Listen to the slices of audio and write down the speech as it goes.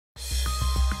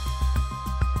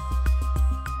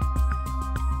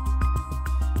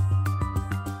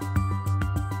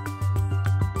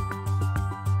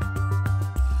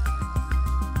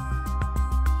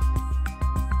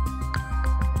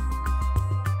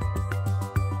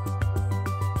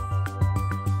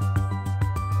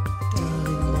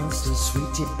monster,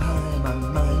 sweetie pie. My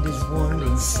mind is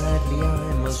wandering sadly,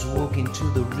 I must walk into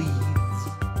the reeds.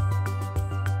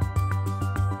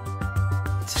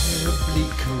 Terribly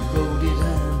corroded,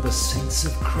 and the saints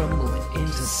have crumbled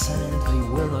into sand. They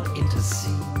will not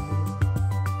intercede.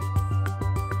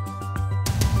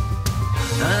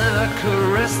 I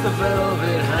caress the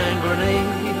velvet hand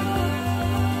grenade.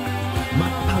 My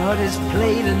part is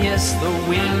played, and yes, the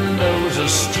windows are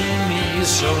steamy,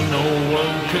 so no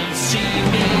one can see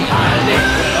me. I lick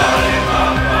the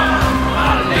lollipop bomb,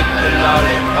 I lick the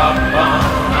lollipop bomb,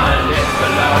 I lick the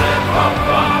lollipop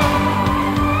bomb.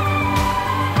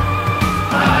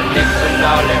 I lick the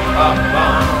lollipop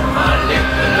bomb, I lick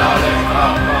the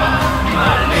lollipop bomb,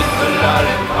 I lick the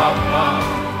lollipop bomb.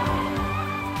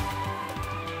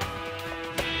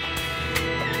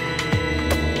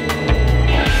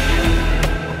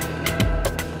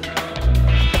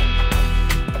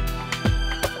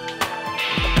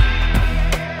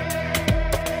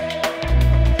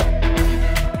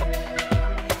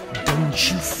 Don't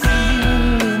you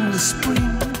feel in the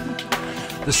spring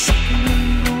the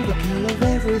sucking on the pill of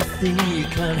everything? You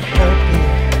can't help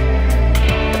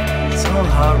it, it's all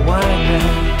hardwired now.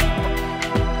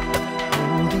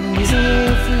 Oh, these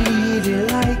earthly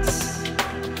delights,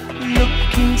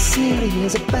 looking silly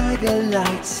as a bag of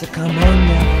lights. So come on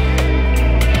now,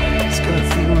 it's gonna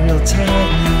feel real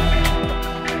tight now.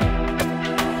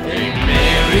 Hey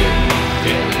Mary,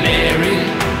 hey Larry,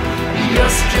 you're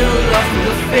still lost in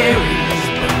the fairies,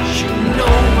 but you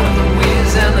know what the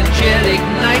whiz and the angelic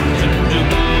night can do.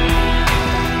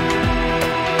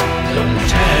 Don't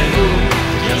tangle,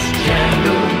 just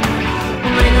jangle,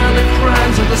 bring on the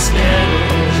crimes of the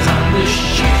scandals on the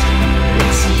shit.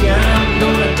 See, I'm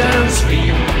gonna dance for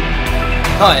you.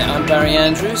 Hi, I'm Barry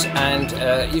Andrews, and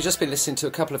you've just been listening to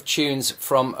a couple of tunes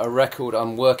from a record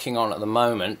I'm working on at the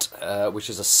moment, which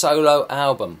is a solo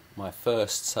album, my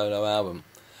first solo album.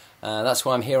 That's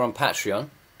why I'm here on Patreon,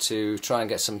 to try and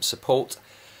get some support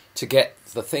to get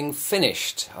the thing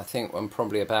finished. I think I'm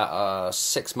probably about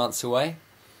 6 months away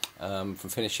from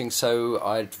finishing, so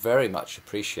I'd very much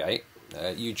appreciate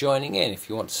you joining in if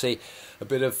you want to see a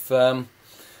bit of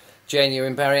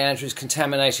genuine Barry Andrews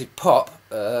Contaminated pop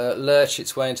lurch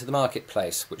its way into the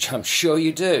marketplace, which I'm sure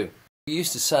you do. We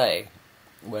used to say,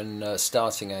 when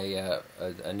starting a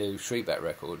new Shriekback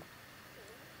record,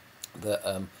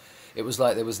 that it was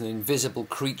like there was an invisible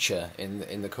creature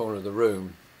in the corner of the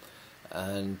room,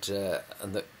 and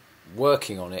that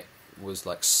working on it was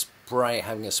like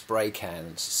having a spray can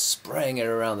and spraying it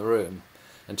around the room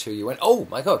until you went, oh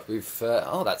my god,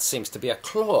 oh, that seems to be a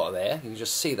claw there. You can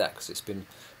just see that because it's been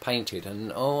painted,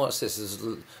 and oh, what's this? There's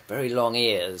very long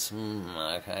ears.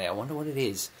 Okay, I wonder what it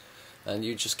is. And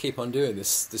you just keep on doing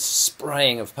this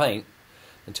spraying of paint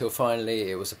until finally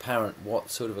it was apparent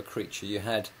what sort of a creature you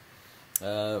had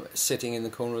sitting in the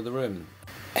corner of the room.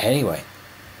 Anyway,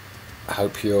 I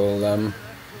hope you'll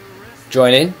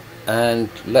join in and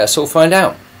let us all find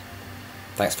out.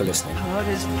 Thanks for listening. My part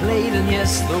is played, and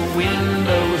yes, the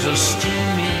windows are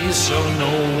steamy, so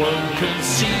no one can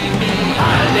see me.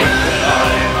 I lick the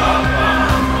lollipop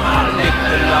bomb, I lick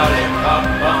the lollipop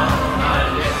bomb.